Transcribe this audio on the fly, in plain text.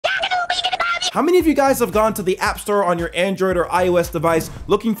How many of you guys have gone to the App Store on your Android or iOS device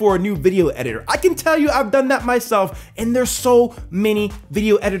looking for a new video editor? I can tell you I've done that myself, and there's so many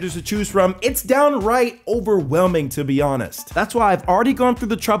video editors to choose from. It's downright overwhelming, to be honest. That's why I've already gone through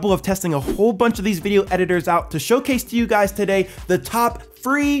the trouble of testing a whole bunch of these video editors out to showcase to you guys today the top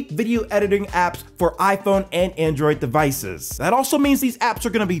free video editing apps for iPhone and Android devices. That also means these apps are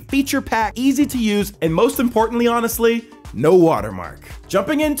going to be feature-packed, easy to use, and most importantly, honestly, no watermark.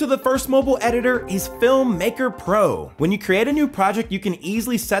 Jumping into the first mobile editor is Filmmaker Pro. When you create a new project, you can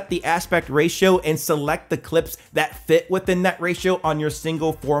easily set the aspect ratio and select the clips that fit within that ratio on your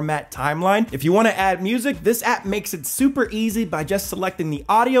single format timeline. If you want to add music, this app makes it super easy by just selecting the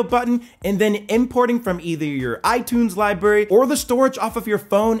audio button and then importing from either your iTunes library or the storage off of your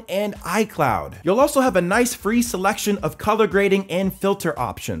phone and iCloud. You'll also have a nice free selection of color grading and filter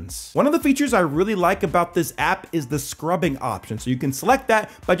options. One of the features I really like about this app is the scrubbing option. So you can select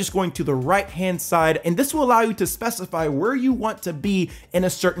that by just going to the right hand side, and this will allow you to specify where you want to be in a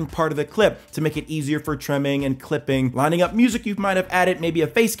certain part of the clip to make it easier for trimming and clipping, lining up music you might have added, maybe a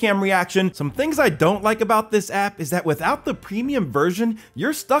face cam reaction. Some things I don't like about this app is that without the premium version,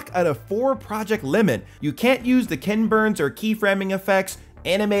 you're stuck at a 4 project limit. You can't use the Ken Burns or keyframing effects,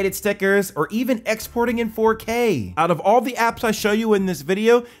 animated stickers, or even exporting in 4K. Out of all the apps I show you in this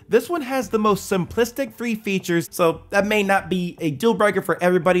video, this one has the most simplistic free features, so that may not be a deal breaker for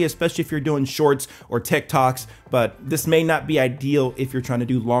everybody, especially if you're doing shorts or TikToks, but this may not be ideal if you're trying to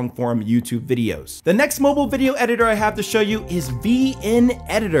do long form YouTube videos. The next mobile video editor I have to show you is VN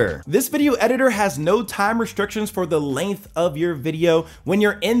Editor. This video editor has no time restrictions for the length of your video. When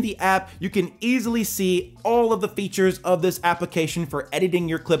you're in the app, you can easily see all of the features of this application for editing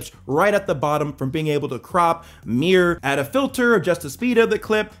your clips right at the bottom, from being able to crop, mirror, add a filter, adjust the speed of the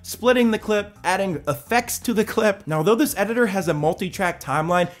clip, splitting the clip, adding effects to the clip. Now, though this editor has a multi-track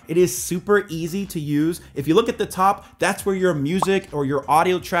timeline, it is super easy to use. If you look at the top, that's where your music or your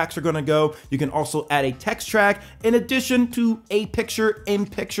audio tracks are gonna go. You can also add a text track in addition to a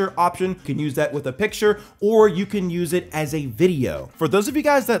picture-in-picture option. You can use that with a picture, or you can use it as a video. For those of you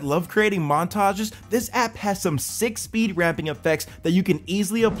guys that love creating montages, this app has some sick speed ramping effects that you can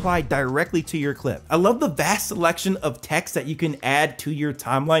easily apply directly to your clip. I love the vast selection of text that you can add to your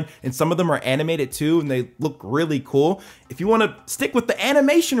timeline, and some of them are animated too, and they look really cool. If you want to stick with the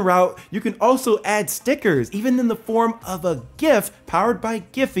animation route, you can also add stickers, even in the form of a GIF powered by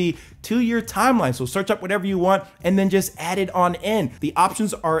Giphy, to your timeline. So search up whatever you want and then just add it on in. The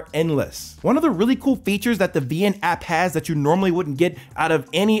options are endless. One of the really cool features that the VN app has that you normally wouldn't get out of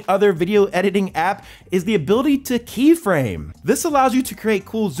any other video editing app is the ability to keyframe. This allows you to create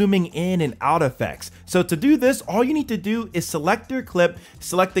cool zooming in and out effects. So to do this, all you need to do is select your clip,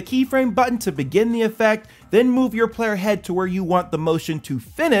 select the keyframe button to begin the effect, then move your player head to where you want the motion to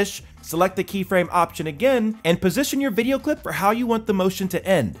finish, select the keyframe option again, and position your video clip for how you want the motion to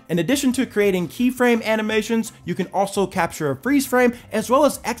end. In addition to creating keyframe animations, you can also capture a freeze frame as well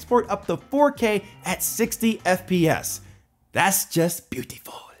as export up to 4K at 60 FPS. That's just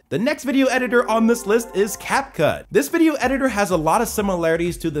beautiful. The next video editor on this list is Capcut. This video editor has a lot of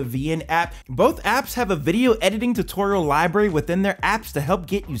similarities to the VN app. Both apps have a video editing tutorial library within their apps to help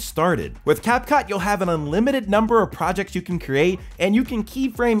get you started. With Capcut, you'll have an unlimited number of projects you can create, and you can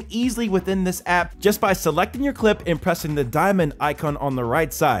keyframe easily within this app just by selecting your clip and pressing the diamond icon on the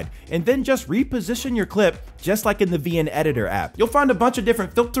right side, and then just reposition your clip just like in the VN Editor app. You'll find a bunch of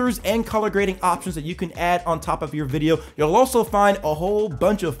different filters and color grading options that you can add on top of your video. You'll also find a whole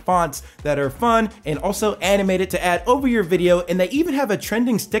bunch of fonts that are fun and also animated to add over your video, and they even have a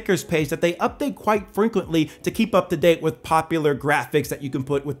trending stickers page that they update quite frequently to keep up to date with popular graphics that you can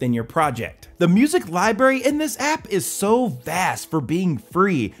put within your project. The music library in this app is so vast for being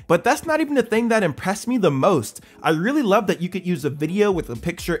free, but that's not even the thing that impressed me the most. I really love that you could use a video with a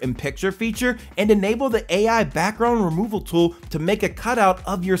picture-in-picture feature and enable the AI background removal tool to make a cutout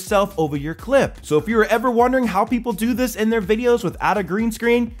of yourself over your clip. So if you were ever wondering how people do this in their videos without a green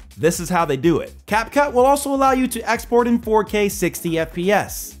screen, this is how they do it. Capcut will also allow you to export in 4K 60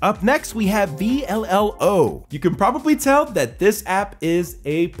 FPS. Up next, we have VLLO. You can probably tell that this app is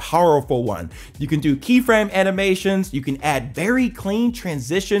a powerful one. You can do keyframe animations, you can add very clean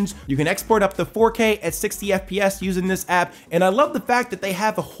transitions, you can export up to 4K at 60 FPS using this app, and I love the fact that they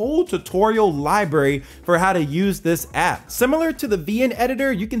have a whole tutorial library for how to use this app. Similar to the VN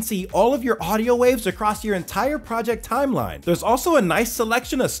editor, you can see all of your audio waves across your entire project timeline. There's also a nice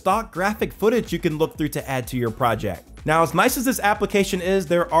selection of stock graphic footage you can look through to add to your project. Now, as nice as this application is,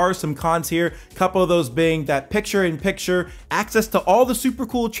 there are some cons here. A couple of those being that picture-in-picture, access to all the super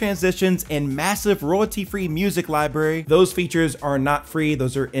cool transitions, and massive royalty-free music library. Those features are not free,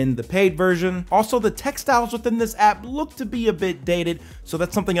 those are in the paid version. Also, the text styles within this app look to be a bit dated, so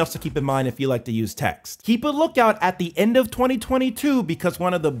that's something else to keep in mind if you like to use text. Keep a lookout at the end of 2022 because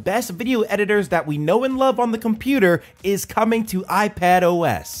one of the best video editors that we know and love on the computer is coming to iPad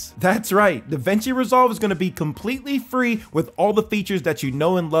OS. That's right, DaVinci Resolve is going to be completely free with all the features that you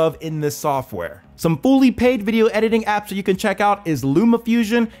know and love in this software. Some fully paid video editing apps that you can check out is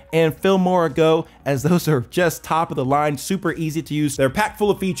LumaFusion and Filmmaker Pro, as those are just top of the line, super easy to use. They're packed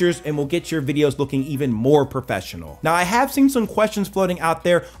full of features and will get your videos looking even more professional. Now, I have seen some questions floating out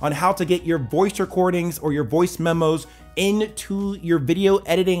there on how to get your voice recordings or your voice memos into your video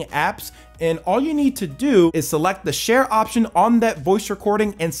editing apps, and all you need to do is select the share option on that voice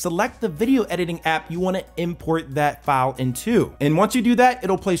recording and select the video editing app you want to import that file into. And once you do that,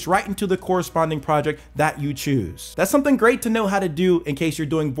 it'll place right into the corresponding project that you choose. That's something great to know how to do in case you're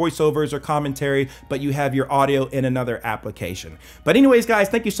doing voiceovers or commentary, but you have your audio in another application. But anyways, guys,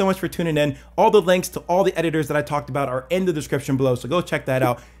 thank you so much for tuning in. All the links to all the editors that I talked about are in the description below, so go check that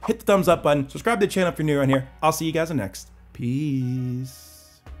out. Hit the thumbs up button, subscribe to the channel if you're new around here. I'll see you guys in the next. Peace.